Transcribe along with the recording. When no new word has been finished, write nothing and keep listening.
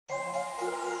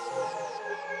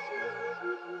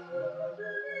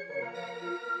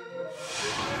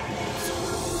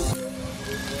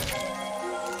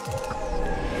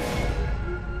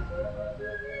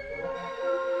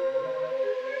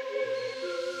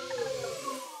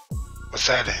What's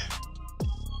happening?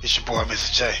 It's your boy,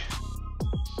 Mr. J.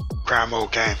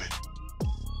 GrindMode Gaming.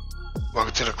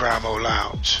 Welcome to the GrindMode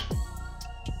Lounge.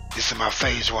 This is my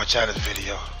Phase 1 challenge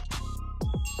video.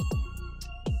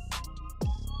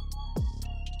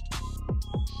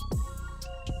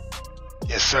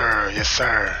 Yes sir, yes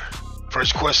sir.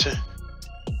 First question,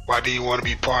 why do you want to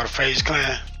be part of Faze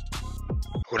Clan?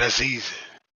 Well, that's easy.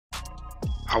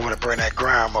 I want to bring that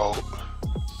grind mode.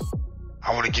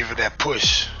 I want to give it that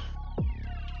push.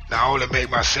 Not only make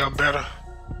myself better,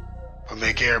 but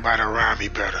make everybody around me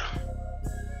better.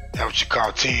 That's what you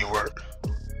call teamwork.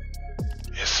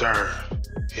 Yes sir,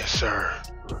 yes sir.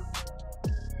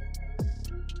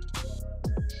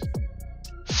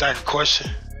 Second question,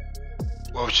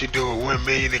 what would you do with 1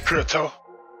 million in crypto?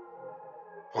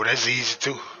 Oh, that's easy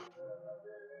too.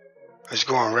 Let's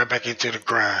go on right back into the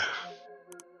grind.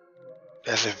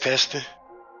 That's investing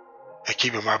and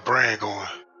keeping my brand going.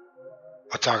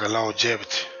 I'm talking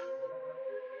longevity.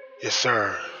 Yes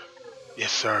sir,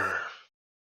 yes sir.